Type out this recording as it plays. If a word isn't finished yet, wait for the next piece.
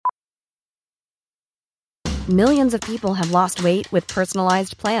Millions of people have lost weight with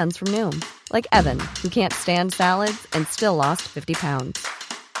personalized plans from Noom. Like Evan, who can't stand salads and still lost 50 pounds.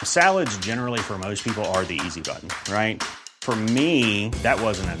 Salads generally for most people are the easy button, right? For me, that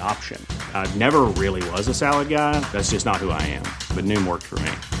wasn't an option. I never really was a salad guy. That's just not who I am. But Noom worked for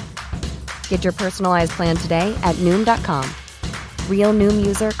me. Get your personalized plan today at Noom.com. Real Noom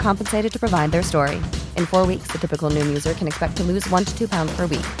user compensated to provide their story. In 4 weeks, the typical Noom user can expect to lose 1 to 2 pounds per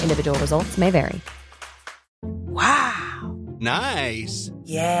week. Individual results may vary. Wow. Nice.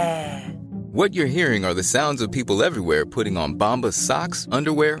 Yeah. What you're hearing are the sounds of people everywhere putting on Bombas socks,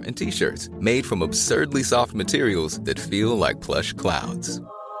 underwear, and T-shirts made from absurdly soft materials that feel like plush clouds.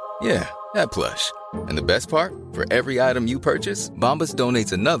 Yeah, that plush. And the best part? For every item you purchase, Bombas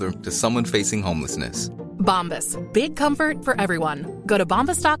donates another to someone facing homelessness. Bombas. Big comfort for everyone. Go to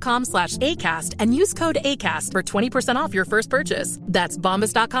bombas.com/ACAST and use code ACAST for 20% off your first purchase. That's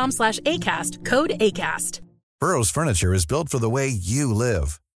bombas.com/ACAST. Code ACAST. Burrow's furniture is built for the way you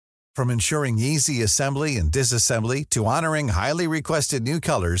live. From ensuring easy assembly and disassembly to honoring highly requested new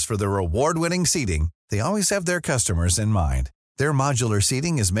colors for their award-winning seating, they always have their customers in mind. Their modular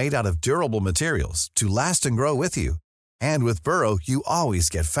seating is made out of durable materials to last and grow with you. And with Burrow, you always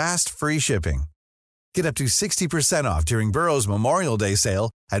get fast, free shipping. Get up to 60% off during Burrow's Memorial Day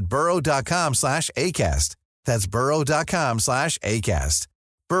sale at burrow.com/ACAST. That's burrow.com/ACAST.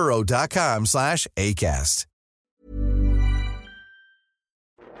 burrow.com/ACAST.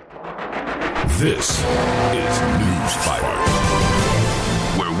 This is Newsfire,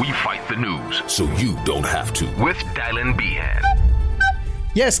 where we fight the news so you don't have to. With Dylan Behan.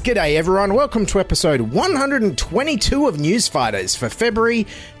 Yes, g'day everyone. Welcome to episode 122 of Newsfighters for February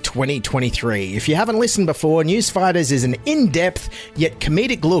 2023. If you haven't listened before, Newsfighters is an in-depth yet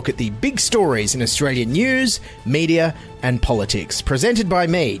comedic look at the big stories in Australian news, media and politics. Presented by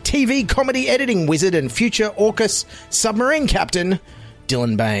me, TV comedy editing wizard and future AUKUS submarine captain,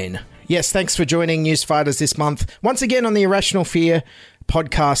 Dylan Bain. Yes, thanks for joining Newsfighters this month. Once again on the Irrational Fear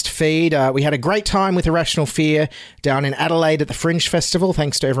podcast feed. We had a great time with Irrational Fear down in Adelaide at the Fringe Festival.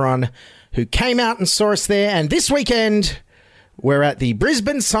 Thanks to everyone who came out and saw us there. And this weekend, we're at the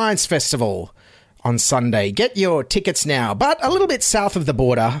Brisbane Science Festival on Sunday. Get your tickets now. But a little bit south of the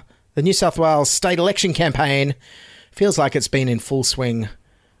border, the New South Wales state election campaign feels like it's been in full swing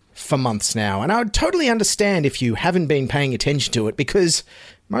for months now. And I would totally understand if you haven't been paying attention to it, because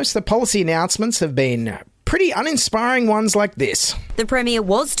most of the policy announcements have been pretty uninspiring ones like this. The Premier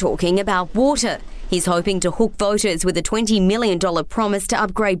was talking about water. He's hoping to hook voters with a $20 million promise to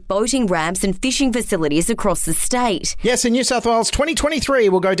upgrade boating ramps and fishing facilities across the state. Yes, in New South Wales, 2023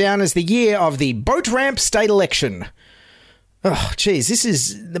 will go down as the year of the boat ramp state election. Oh, geez, this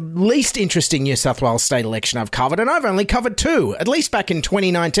is the least interesting New South Wales state election I've covered, and I've only covered two. At least back in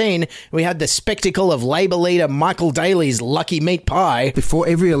 2019, we had the spectacle of Labor leader Michael Daly's lucky meat pie. Before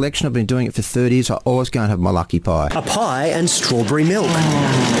every election, I've been doing it for 30 years, I always go and have my lucky pie. A pie and strawberry milk.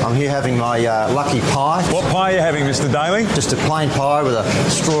 I'm here having my lucky pie. What pie are you having, Mr. Daly? Just a plain pie with a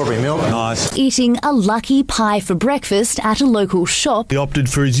strawberry milk. Nice. Eating a lucky pie for breakfast at a local shop. He opted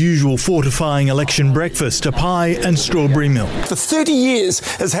for his usual fortifying election breakfast, a pie and strawberry milk. For 30 years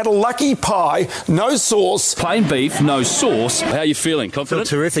has had a lucky pie, no sauce. Plain beef, no sauce. How are you feeling? Confident?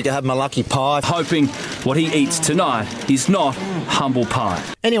 Feel terrific to have my lucky pie. Hoping what he eats tonight is not humble pie.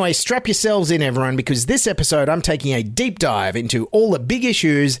 Anyway, strap yourselves in, everyone, because this episode I'm taking a deep dive into all the big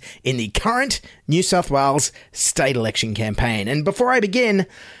issues in the current New South Wales state election campaign. And before I begin,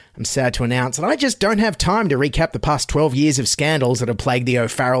 I'm sad to announce that I just don't have time to recap the past 12 years of scandals that have plagued the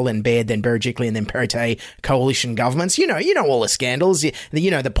O'Farrell and Baird, then Berejiklian and then Perrottet coalition governments. You know all the scandals.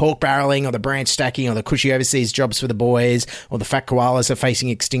 The pork barrelling or the branch stacking or the cushy overseas jobs for the boys or the fat koalas are facing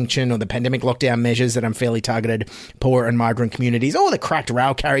extinction or the pandemic lockdown measures that unfairly targeted poor and migrant communities, or the cracked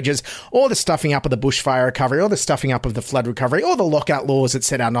rail carriages, or the stuffing up of the bushfire recovery, or the stuffing up of the flood recovery, or the lockout laws that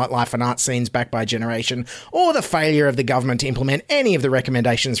set our nightlife and art scenes back by a generation, or the failure of the government to implement any of the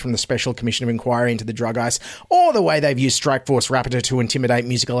recommendations from the Special Commission of Inquiry into the drug ice, or the way they've used Strikeforce Raptor to intimidate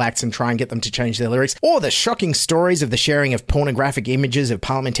musical acts and try and get them to change their lyrics, or the shocking stories of the sharing of pornographic images of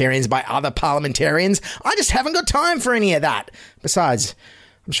parliamentarians by other parliamentarians. I just haven't got time for any of that. Besides,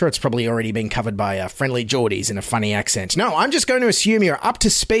 I'm sure it's probably already been covered by friendly Geordies in a funny accent. No, I'm just going to assume you're up to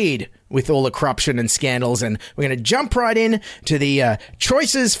speed with all the corruption and scandals, and we're going to jump right in to the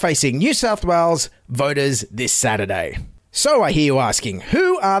choices facing New South Wales voters this Saturday. So I hear you asking,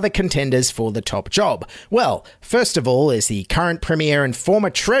 who are the contenders for the top job? Well, first of all is the current Premier and former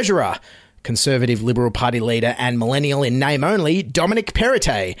Treasurer, Conservative Liberal Party leader and millennial in name only, Dominic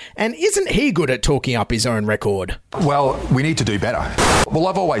Perrottet. And isn't he good at talking up his own record? Well, we need to do better. Well,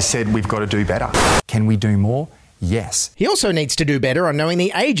 I've always said we've got to do better. Can we do more? Yes. He also needs to do better on knowing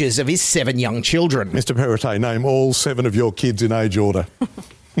the ages of his 7 young children. Mr. Perrottet, name all 7 of your kids in age order.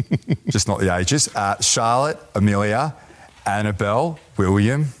 Just not the ages. Charlotte, Amelia, Annabelle,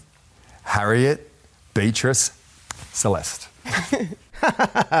 William, Harriet, Beatrice, Celeste.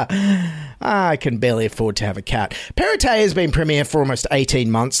 I can barely afford to have a cat. Perrottet has been Premier for almost 18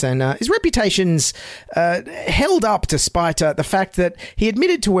 months and his reputation's held up despite the fact that he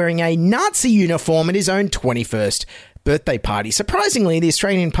admitted to wearing a Nazi uniform at his own 21st birthday party. Surprisingly, the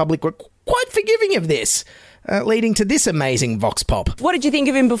Australian public were quite forgiving of this, leading to this amazing vox pop. What did you think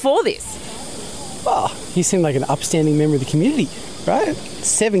of him before this? Oh, he seemed like an upstanding member of the community, right?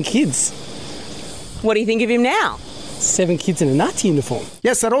 7 kids. What do you think of him now? 7 kids in a Nazi uniform.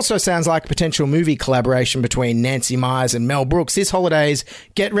 Yes, that also sounds like a potential movie collaboration between Nancy Myers and Mel Brooks. This holidays,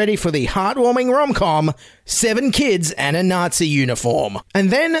 get ready for the heartwarming rom-com, 7 kids and a Nazi uniform. And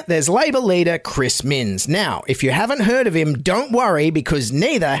then there's Labor leader Chris Minns. Now, if you haven't heard of him, don't worry because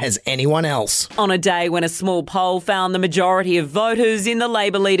neither has anyone else. On a day when a small poll found the majority of voters in the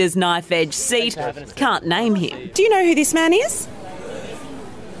Labor leader's knife-edge seat, can't name him. Do you know who this man is?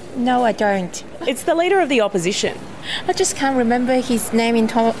 No, I don't. It's the leader of the opposition. I just can't remember his name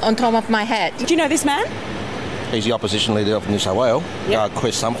on top of my head. Do you know this man? He's the opposition leader of New South Wales,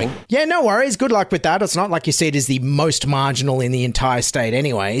 Chris something. Yeah, no worries. Good luck with that. It's not like you see it as the most marginal in the entire state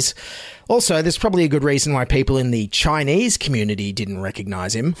anyways. Also, there's probably a good reason why people in the Chinese community didn't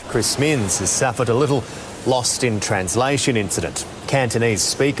recognise him. Chris Minns has suffered a little lost in translation incident. Cantonese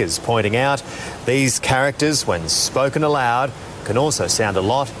speakers pointing out these characters, when spoken aloud, can also sound a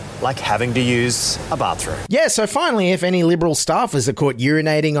lot like having to use a bathroom. Yeah, so finally, if any Liberal staffers are caught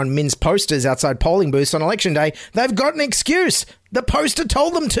urinating on Minns posters outside polling booths on election day, they've got an excuse. The poster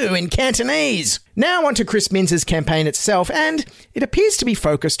told them to in Cantonese. Now on to Chris Minns' campaign itself, and it appears to be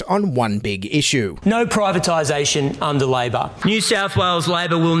focused on one big issue. No privatisation under Labor. New South Wales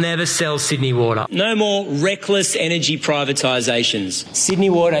Labor will never sell Sydney Water. No more reckless energy privatisations. Sydney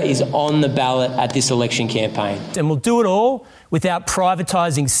Water is on the ballot at this election campaign. And we'll do it all without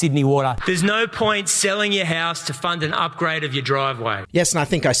privatising Sydney Water. There's no point selling your house to fund an upgrade of your driveway. Yes, and I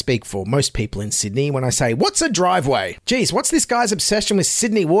think I speak for most people in Sydney when I say, what's a driveway? Geez, what's this guy's obsession with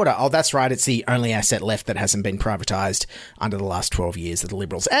Sydney Water? Oh, that's right, it's the only asset left that hasn't been privatised under the last 12 years of the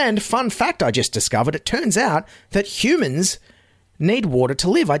Liberals. And fun fact I just discovered, it turns out that humans need water to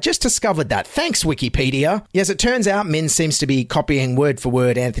live. I just discovered that. Thanks, Wikipedia. Yes, it turns out Minns seems to be copying word for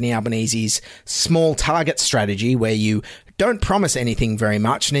word Anthony Albanese's small target strategy where you don't promise anything very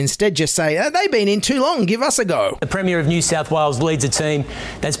much and instead just say, they've been in too long, give us a go. The Premier of New South Wales leads a team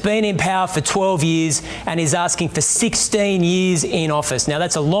that's been in power for 12 years and is asking for 16 years in office. Now,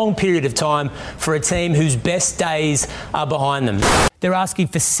 that's a long period of time for a team whose best days are behind them. They're asking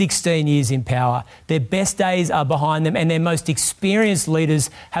for 16 years in power. Their best days are behind them and their most experienced leaders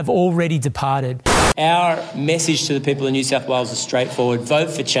have already departed. Our message to the people of New South Wales is straightforward.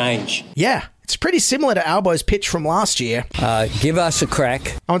 Vote for change. Yeah. It's pretty similar to Albo's pitch from last year. Give us a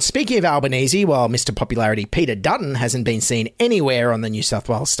crack. Oh, and speaking of Albanese, while Mr. Popularity Peter Dutton hasn't been seen anywhere on the New South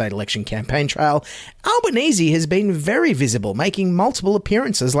Wales state election campaign trail, Albanese has been very visible, making multiple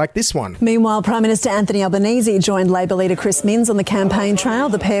appearances like this one. Meanwhile, Prime Minister Anthony Albanese joined Labor leader Chris Minns on the campaign trail.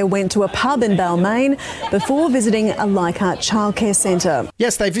 The pair went to a pub in Balmain before visiting a Leichhardt childcare centre.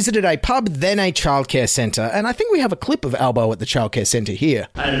 Yes, they visited a pub, then a childcare centre, and I think we have a clip of Albo at the childcare centre here.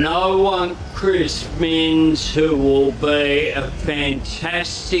 And I want Chris Minns, who will be a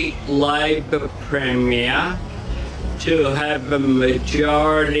fantastic Labor Premier, to have a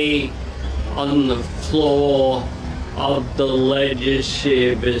majority on the floor of the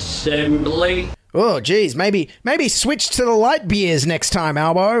Legislative Assembly. Oh, geez, maybe switch to the light beers next time,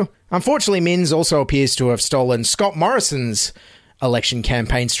 Albo. Unfortunately, Minns also appears to have stolen Scott Morrison's election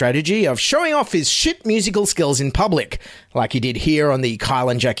campaign strategy of showing off his shit musical skills in public, like he did here on the Kyle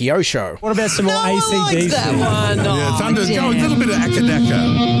and Jackie O show. What about some more ACDC? That one. Yeah, it's under a little bit of Akadaka.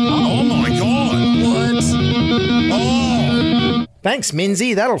 Oh my God. What? Oh. Thanks,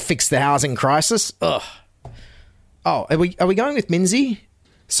 Minzy. That'll fix the housing crisis. Ugh. Oh, are we going with Minzy?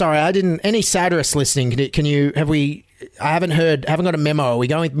 Sorry, I didn't. Any satirists listening? Can you? I haven't got a memo. Are we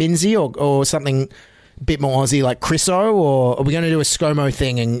going with Minzy or something a bit more Aussie like Chriso, or are we going to do a ScoMo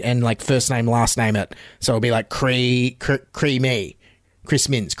thing and like first name last name it? So it'll be like Creamy Chris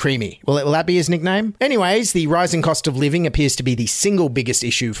Minns, Creamy. Will that be his nickname? Anyways, the rising cost of living appears to be the single biggest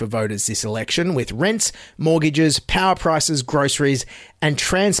issue for voters this election, with rents, mortgages, power prices, groceries, and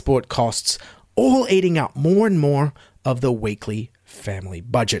transport costs all eating up more and more of the weekly family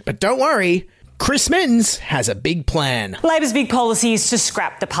budget. But don't worry, Chris Minns has a big plan. Labor's big policy is to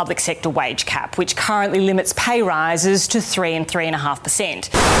scrap the public sector wage cap, which currently limits pay rises to 3% and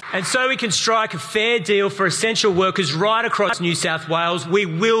 3.5%. And so we can strike a fair deal for essential workers right across New South Wales. We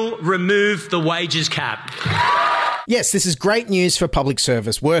will remove the wages cap. Yes, this is great news for public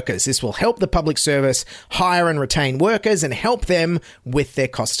service workers. This will help the public service hire and retain workers and help them with their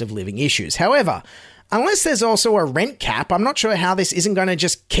cost of living issues. However, unless there's also a rent cap, I'm not sure how this isn't going to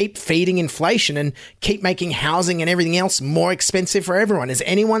just keep feeding inflation and keep making housing and everything else more expensive for everyone. Has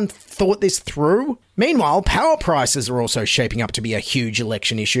anyone thought this through? Meanwhile, power prices are also shaping up to be a huge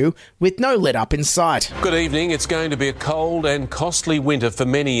election issue, with no let-up in sight. Good evening. It's going to be a cold and costly winter for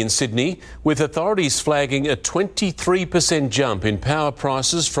many in Sydney, with authorities flagging a 23% jump in power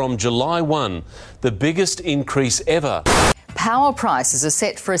prices from July 1, the biggest increase ever. Power prices are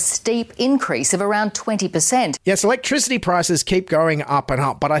set for a steep increase of around 20%. Yes, electricity prices keep going up and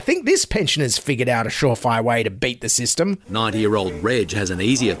up, but I think this pensioner's figured out a surefire way to beat the system. 90-year-old Reg has an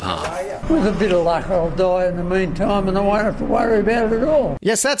easier path. With a bit of luck, I'll die in the meantime and I won't have to worry about it at all.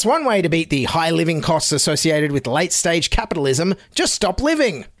 Yes, that's one way to beat the high living costs associated with late-stage capitalism. Just stop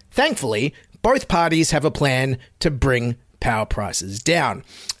living. Thankfully, both parties have a plan to bring power prices down.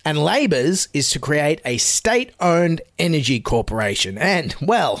 And Labor's is to create a state-owned energy corporation. And,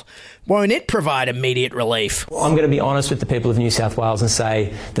 well, won't it provide immediate relief? I'm going to be honest with the people of New South Wales and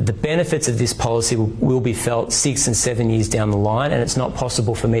say that the benefits of this policy will be felt 6 and 7 years down the line, and it's not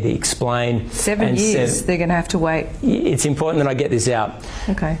possible for me to explain. 7 years? They're going to have to wait? It's important that I get this out.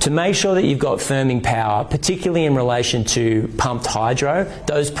 Okay. To make sure that you've got firming power, particularly in relation to pumped hydro,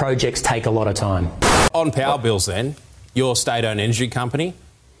 those projects take a lot of time. On power bills then, your state-owned energy company,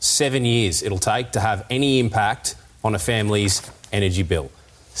 7 years it'll take to have any impact on a family's energy bill.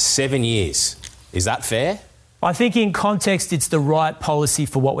 7 years. Is that fair? I think in context it's the right policy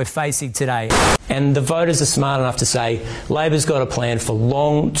for what we're facing today. And the voters are smart enough to say Labor's got a plan for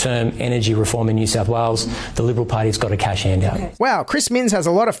long-term energy reform in New South Wales. The Liberal Party's got a cash handout. Okay. Wow, Chris Minns has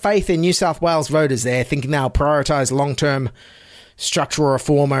a lot of faith in New South Wales voters there, thinking they'll prioritise long-term structural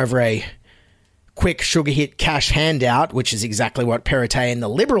reform over a quick sugar hit cash handout, which is exactly what Perrottet and the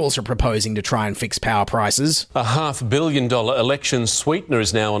Liberals are proposing to try and fix power prices. A $500 million election sweetener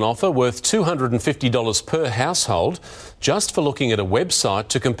is now on offer, worth $250 per household, just for looking at a website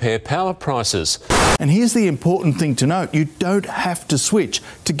to compare power prices. And here's the important thing to note. You don't have to switch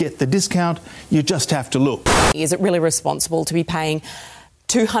to get the discount. You just have to look. Is it really responsible to be paying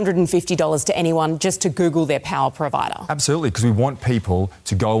 $250 to anyone just to Google their power provider? Absolutely, because we want people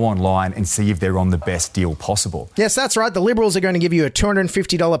to go online and see if they're on the best deal possible. Yes, that's right. The Liberals are going to give you a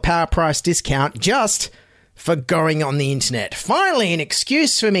 $250 power price discount just for going on the internet. Finally, an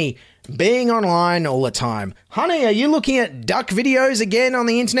excuse for me being online all the time. Honey, are you looking at duck videos again on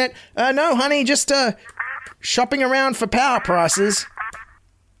the internet? No, honey, just shopping around for power prices.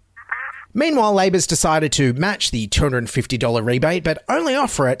 Meanwhile, Labor's decided to match the $250 rebate, but only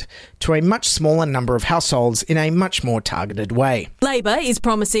offer it to a much smaller number of households in a much more targeted way. Labor is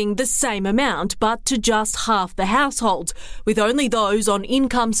promising the same amount, but to just half the households, with only those on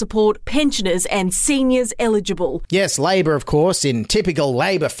income support, pensioners and seniors eligible. Yes, Labor, of course, in typical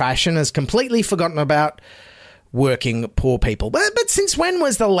Labor fashion, has completely forgotten about working poor people. But since when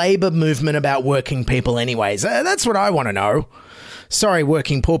was the Labor movement about working people anyways? That's what I want to know. Sorry,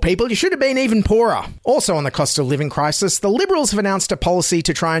 working poor people, you should have been even poorer. Also on the cost of living crisis, the Liberals have announced a policy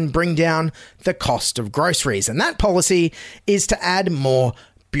to try and bring down the cost of groceries. And that policy is to add more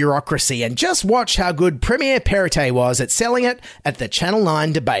bureaucracy. And just watch how good Premier Perrottet was at selling it at the Channel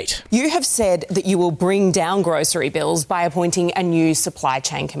 9 debate. You have said that you will bring down grocery bills by appointing a new supply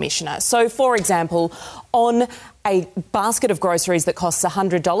chain commissioner. So, for example, on a basket of groceries that costs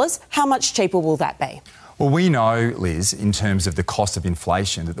 $100, how much cheaper will that be? Well, we know, Liz, in terms of the cost of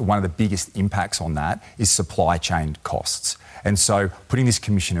inflation, that one of the biggest impacts on that is supply chain costs. And so putting this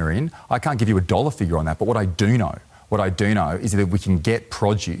commissioner in, I can't give you a dollar figure on that, but what I do know is that we can get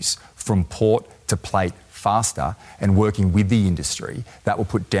produce from port to plate faster, and working with the industry, that will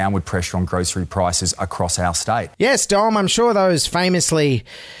put downward pressure on grocery prices across our state. Yes, Dom, I'm sure those famously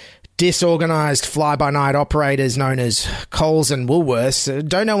disorganised fly-by-night operators known as Coles and Woolworths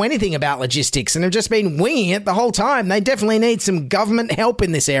don't know anything about logistics and have just been winging it the whole time. They definitely need some government help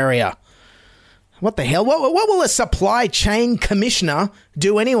in this area. What the hell? What will a supply chain commissioner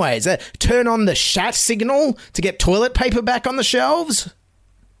do anyways? Turn on the shat signal to get toilet paper back on the shelves?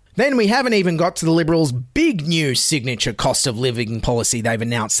 Then we haven't even got to the Liberals' big new signature cost of living policy they've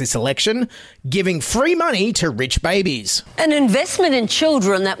announced this election, giving free money to rich babies. An investment in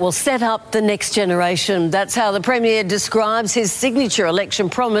children that will set up the next generation. That's how the Premier describes his signature election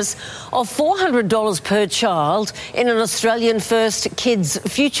promise of $400 per child in an Australian First Kids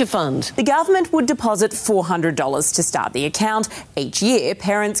Future Fund. The government would deposit $400 to start the account. Each year,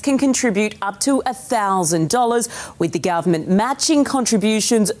 parents can contribute up to $1,000, with the government matching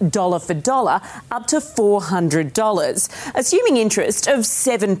contributions dollar for dollar up to $400. Assuming interest of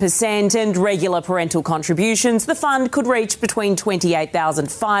 7% and regular parental contributions, the fund could reach between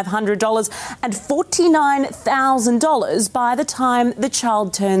 $28,500 and $49,000 by the time the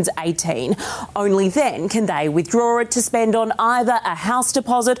child turns 18. Only then can they withdraw it to spend on either a house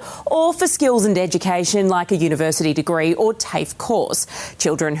deposit or for skills and education like a university degree or TAFE course.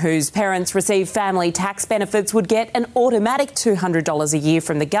 Children whose parents receive family tax benefits would get an automatic $200 a year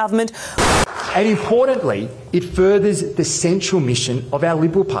from the government. And importantly, it furthers the central mission of our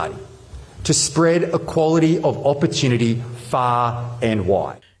Liberal Party, to spread equality of opportunity far and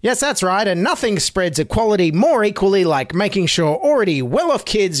wide. Yes, that's right, and nothing spreads equality more equally like making sure already well-off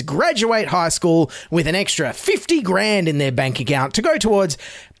kids graduate high school with an extra 50 grand in their bank account to go towards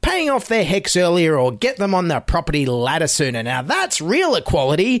paying off their HECS earlier or get them on the property ladder sooner. Now that's real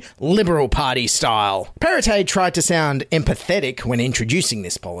equality, Liberal Party style. Perrottet tried to sound empathetic when introducing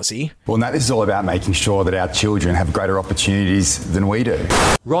this policy. Well, no, this is all about making sure that our children have greater opportunities than we do.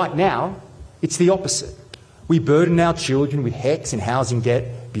 Right now, it's the opposite. We burden our children with HECS and housing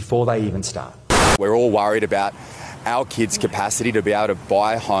debt before they even start. We're all worried about our kids' capacity to be able to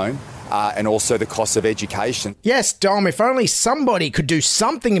buy a home and also the cost of education. Yes, Dom, if only somebody could do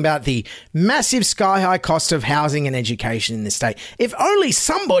something about the massive sky-high cost of housing and education in this state. If only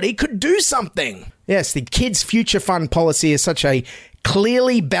somebody could do something. Yes, the Kids Future Fund policy is such a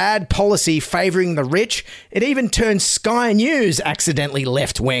clearly bad policy favouring the rich, it even turns Sky News accidentally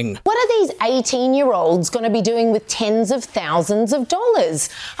left-wing. What are these 18-year-olds going to be doing with tens of thousands of dollars?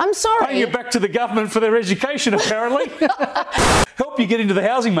 I'm sorry. Paying it back to the government for their education, apparently. Help you get into the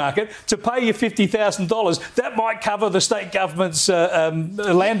housing market to pay you $50,000. That might cover the state government's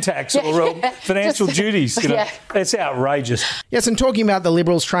land tax or financial duties. You know, it's outrageous. Yes, and talking about the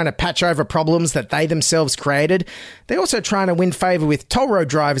Liberals trying to patch over problems that they themselves created, they're also trying to win favour with toll road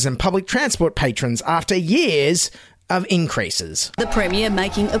drivers and public transport patrons after years of increases. The Premier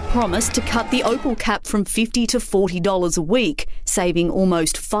making a promise to cut the Opal cap from $50 to $40 a week, saving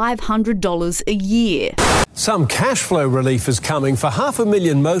almost $500 a year. Some cash flow relief is coming for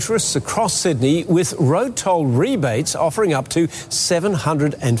 500,000 motorists across Sydney, with road toll rebates offering up to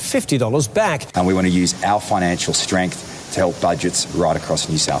 $750 back. And we want to use our financial strength to help budgets right across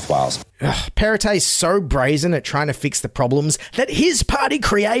New South Wales. Perrottet's so brazen at trying to fix the problems that his party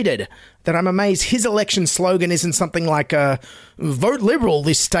created that I'm amazed his election slogan isn't something like vote Liberal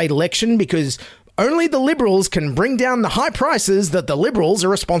this state election, because only the Liberals can bring down the high prices that the Liberals are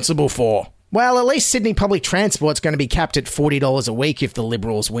responsible for. Well, at least Sydney public transport's going to be capped at $40 a week if the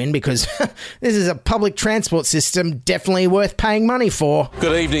Liberals win, because this is a public transport system definitely worth paying money for.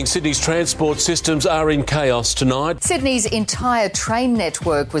 Good evening. Sydney's transport systems are in chaos tonight. Sydney's entire train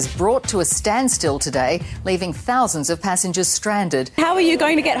network was brought to a standstill today, leaving thousands of passengers stranded. How are you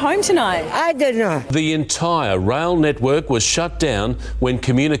going to get home tonight? I don't know. The entire rail network was shut down when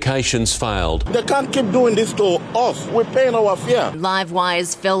communications failed. They can't keep doing this to us. We're paying our fare. Live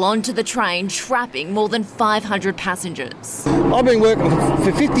wires fell onto the train, trapping more than 500 passengers. I've been working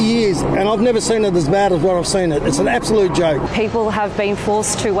for 50 years and I've never seen it as bad as what I've seen it. It's an absolute joke. People have been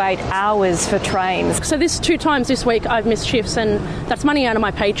forced to wait hours for trains. So this 2 times this week I've missed shifts, and that's money out of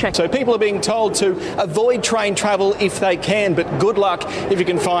my paycheck. So people are being told to avoid train travel if they can, but good luck if you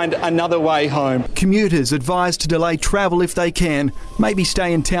can find another way home. Commuters advised to delay travel if they can, maybe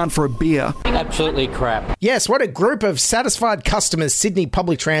stay in town for a beer. Absolutely crap. Yes, what a group of satisfied customers Sydney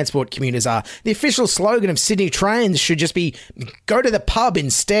public transport commuters are. The official slogan of Sydney Trains should just be, go to the pub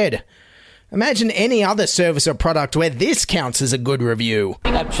instead. Imagine any other service or product where this counts as a good review.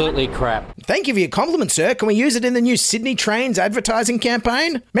 Absolutely crap. Thank you for your compliment, sir. Can we use it in the new Sydney Trains advertising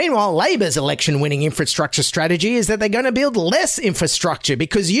campaign? Meanwhile, Labor's election-winning infrastructure strategy is that they're going to build less infrastructure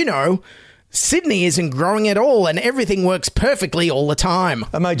because, you know, Sydney isn't growing at all and everything works perfectly all the time.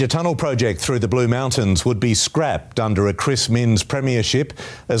 A major tunnel project through the Blue Mountains would be scrapped under a Chris Minns premiership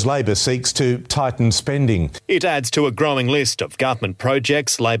as Labor seeks to tighten spending. It adds to a growing list of government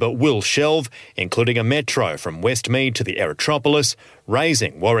projects Labor will shelve, including a metro from Westmead to the Erytropolis,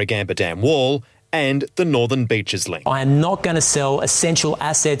 raising Warragamba Dam Wall and the Northern Beaches link. I am not going to sell essential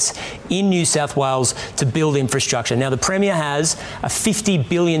assets in New South Wales to build infrastructure. Now, the Premier has a $50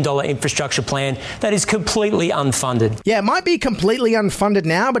 billion infrastructure plan that is completely unfunded. Yeah, it might be completely unfunded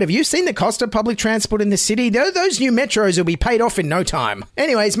now, but have you seen the cost of public transport in the city? Those new metros will be paid off in no time.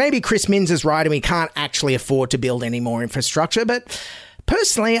 Anyways, maybe Chris Minns is right and we can't actually afford to build any more infrastructure, but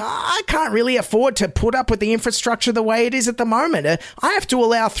personally, I can't really afford to put up with the infrastructure the way it is at the moment. I have to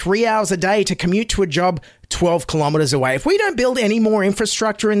allow 3 hours a day to commute to a job 12 kilometres away. If we don't build any more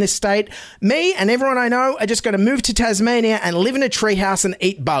infrastructure in this state, me and everyone I know are just going to move to Tasmania and live in a treehouse and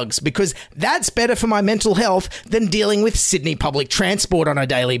eat bugs, because that's better for my mental health than dealing with Sydney public transport on a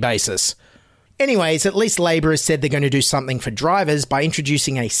daily basis. Anyways, at least Labor has said they're going to do something for drivers by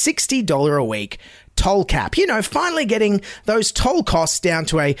introducing a $60 a week toll cap. You know, finally getting those toll costs down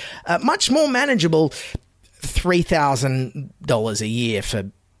to a much more manageable $3,000 a year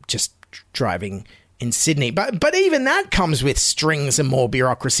for just driving in Sydney. But even that comes with strings and more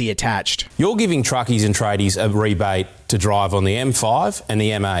bureaucracy attached. You're giving truckies and tradies a rebate to drive on the M5 and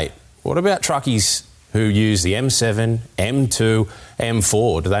the M8. What about truckies who use the M7, M2,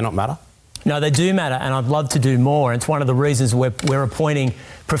 M4? Do they not matter? No, they do matter, and I'd love to do more. It's one of the reasons we're appointing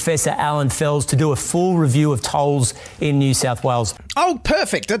Professor Alan Fells to do a full review of tolls in New South Wales. Oh,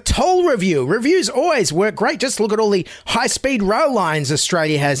 perfect. A toll review. Reviews always work great. Just look at all the high-speed rail lines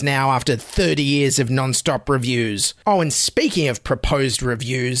Australia has now after 30 years of non-stop reviews. Oh, and speaking of proposed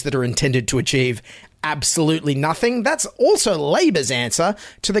reviews that are intended to achieve absolutely nothing, that's also Labor's answer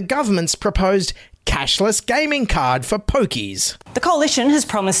to the government's proposed cashless gaming card for pokies. The coalition has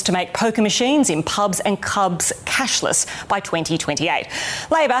promised to make poker machines in pubs and clubs cashless by 2028.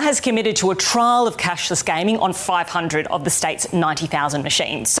 Labor has committed to a trial of cashless gaming on 500 of the state's 90,000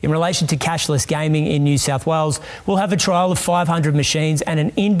 machines. In relation to cashless gaming in New South Wales, we'll have a trial of 500 machines and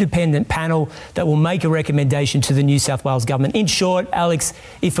an independent panel that will make a recommendation to the New South Wales government. In short, Alex,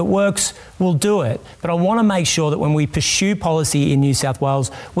 if it works, we'll do it. But I want to make sure that when we pursue policy in New South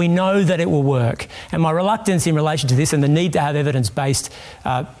Wales, we know that it will work. And my reluctance in relation to this and the need to have evidence-based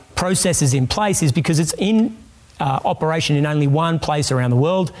processes in place is because it's in operation in only one place around the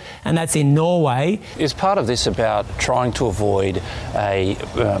world, and that's in Norway. Is part of this about trying to avoid a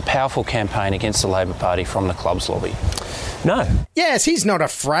powerful campaign against the Labor Party from the clubs lobby? No. Yes, he's not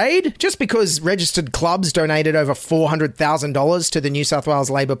afraid. Just because registered clubs donated over $400,000 to the New South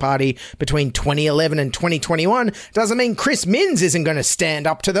Wales Labor Party between 2011 and 2021 doesn't mean Chris Minns isn't going to stand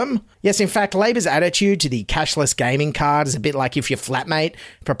up to them. Yes, in fact, Labor's attitude to the cashless gaming card is a bit like if your flatmate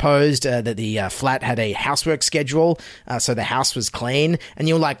proposed that the flat had a housework schedule, so the house was clean, and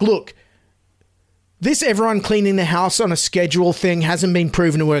you're like, look, this everyone cleaning the house on a schedule thing hasn't been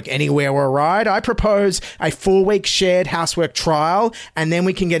proven to work anywhere, all right? I propose a 4-week shared housework trial, and then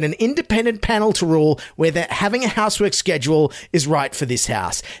we can get an independent panel to rule whether having a housework schedule is right for this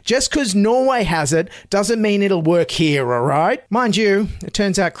house. Just because Norway has it doesn't mean it'll work here, all right? Mind you, it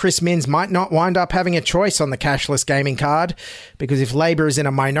turns out Chris Minns might not wind up having a choice on the cashless gaming card, because if Labor is in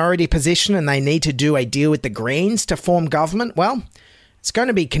a minority position and they need to do a deal with the Greens to form government, well, it's going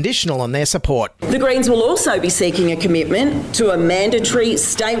to be conditional on their support. The Greens will also be seeking a commitment to a mandatory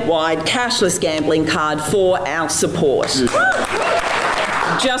statewide cashless gambling card for our support.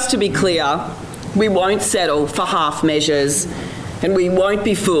 Just to be clear, we won't settle for half measures, and we won't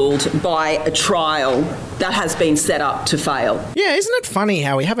be fooled by a trial that has been set up to fail. Yeah, isn't it funny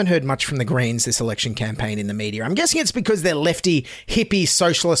how we haven't heard much from the Greens this election campaign in the media? I'm guessing it's because their lefty, hippie,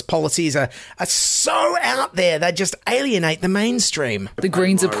 socialist policies are so out there they just alienate the mainstream. The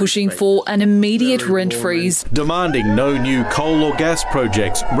Greens are pushing for an immediate rent freeze, demanding no new coal or gas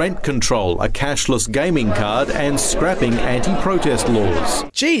projects, rent control, a cashless gaming card and scrapping anti-protest laws.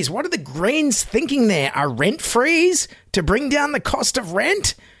 Geez, what are the Greens thinking there? A rent freeze to bring down the cost of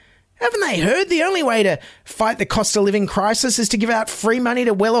rent? Haven't they heard the only way to fight the cost of living crisis is to give out free money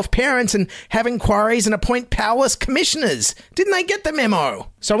to well-off parents and have inquiries and appoint powerless commissioners? Didn't they get the memo?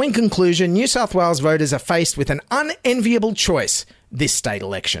 So in conclusion, New South Wales voters are faced with an unenviable choice this state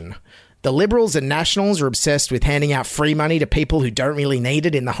election. The Liberals and Nationals are obsessed with handing out free money to people who don't really need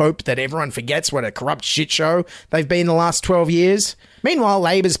it in the hope that everyone forgets what a corrupt shitshow they've been the last 12 years. Meanwhile,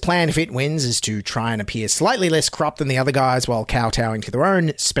 Labor's plan, if it wins, is to try and appear slightly less corrupt than the other guys while kowtowing to their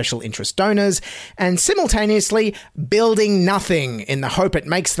own special interest donors and simultaneously building nothing in the hope it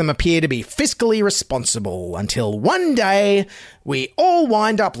makes them appear to be fiscally responsible until one day we all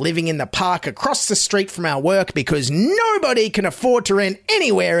wind up living in the park across the street from our work because nobody can afford to rent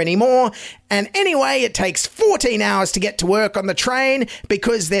anywhere anymore, and anyway it takes 14 hours to get to work on the train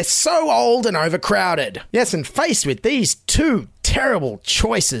because they're so old and overcrowded. Yes, and faced with these two terrible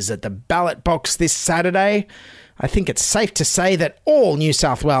choices at the ballot box this Saturday, I think it's safe to say that all New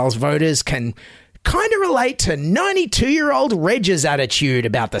South Wales voters can kind of relate to 92-year-old Reg's attitude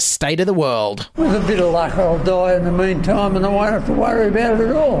about the state of the world. With a bit of luck, I'll die in the meantime and I won't have to worry about it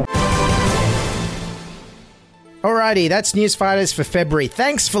at all. Alrighty, that's Newsfighters for February.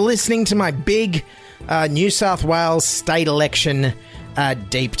 Thanks for listening to my big New South Wales state election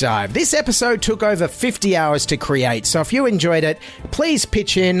deep dive. This episode took over 50 hours to create, so if you enjoyed it, please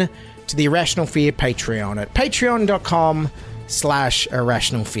pitch in to the Irrational Fear Patreon at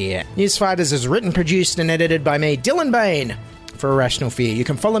patreon.com/Irrational Fear. Newsfighters is written, produced, and edited by me, Dylan Bain, for Irrational Fear. You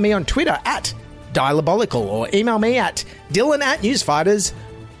can follow me on Twitter at Diabolical or email me at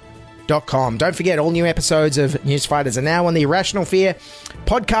dylan@newsfighters.com. Don't forget, all new episodes of Newsfighters are now on the Irrational Fear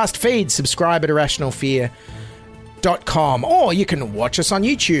podcast feed. Subscribe at irrationalfear.com, or you can watch us on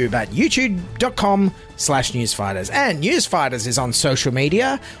YouTube at youtube.com/Newsfighters. And Newsfighters is on social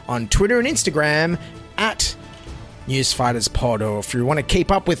media, on Twitter and Instagram at Newsfighters Pod. Or if you want to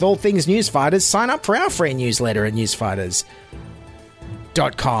keep up with all things Newsfighters, sign up for our free newsletter at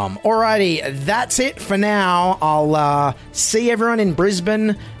newsfighters.com. Alrighty, that's it for now. I'll see everyone in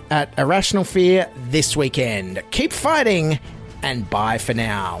Brisbane at Irrational Fear this weekend. Keep fighting, and bye for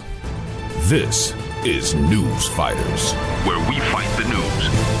now. This is News Fighters, where we fight the news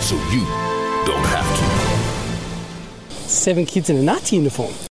so you don't have to. 7 kids in a Nazi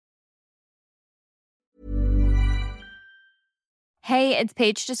uniform. Hey, it's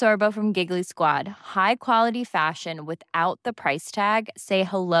Paige DeSorbo from Giggly Squad. High quality fashion without the price tag. Say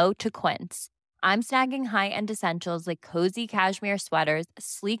hello to Quince. I'm snagging high-end essentials like cozy cashmere sweaters,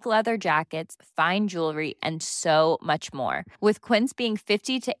 sleek leather jackets, fine jewelry, and so much more. With Quince being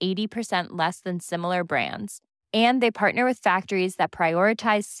 50 to 80% less than similar brands. And they partner with factories that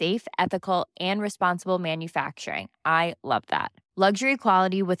prioritize safe, ethical, and responsible manufacturing. I love that. Luxury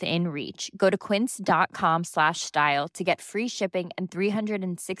quality within reach. Go to quince.com/style to get free shipping and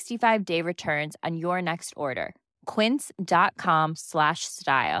 365-day returns on your next order.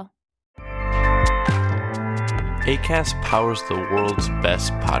 Quince.com/style. Acast powers the world's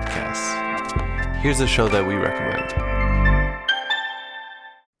best podcasts. Here's a show that we recommend.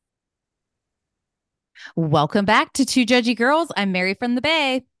 Welcome back to Two Judgy Girls. I'm Mary from the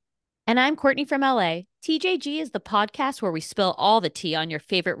Bay. And I'm Courtney from LA. TJG is the podcast where we spill all the tea on your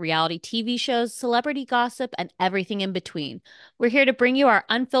favorite reality TV shows, celebrity gossip, and everything in between. We're here to bring you our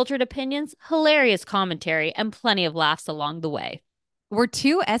unfiltered opinions, hilarious commentary, and plenty of laughs along the way. We're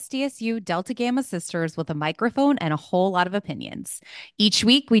two SDSU Delta Gamma sisters with a microphone and a whole lot of opinions. Each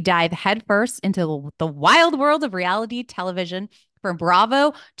week, we dive headfirst into the wild world of reality television, from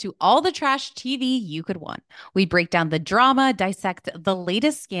Bravo to all the trash TV you could want. We break down the drama, dissect the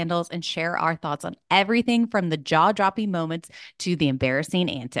latest scandals, and share our thoughts on everything from the jaw-dropping moments to the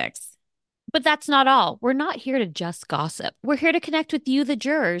embarrassing antics. But that's not all. We're not here to just gossip. We're here to connect with you, the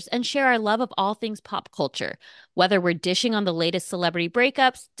jurors, and share our love of all things pop culture. Whether we're dishing on the latest celebrity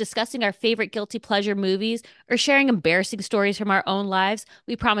breakups, discussing our favorite guilty pleasure movies, or sharing embarrassing stories from our own lives,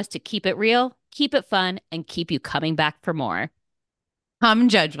 we promise to keep it real, keep it fun, and keep you coming back for more. Come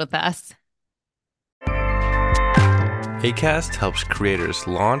judge with us. Acast helps creators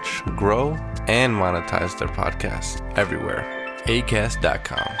launch, grow, and monetize their podcasts everywhere.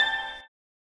 Acast.com.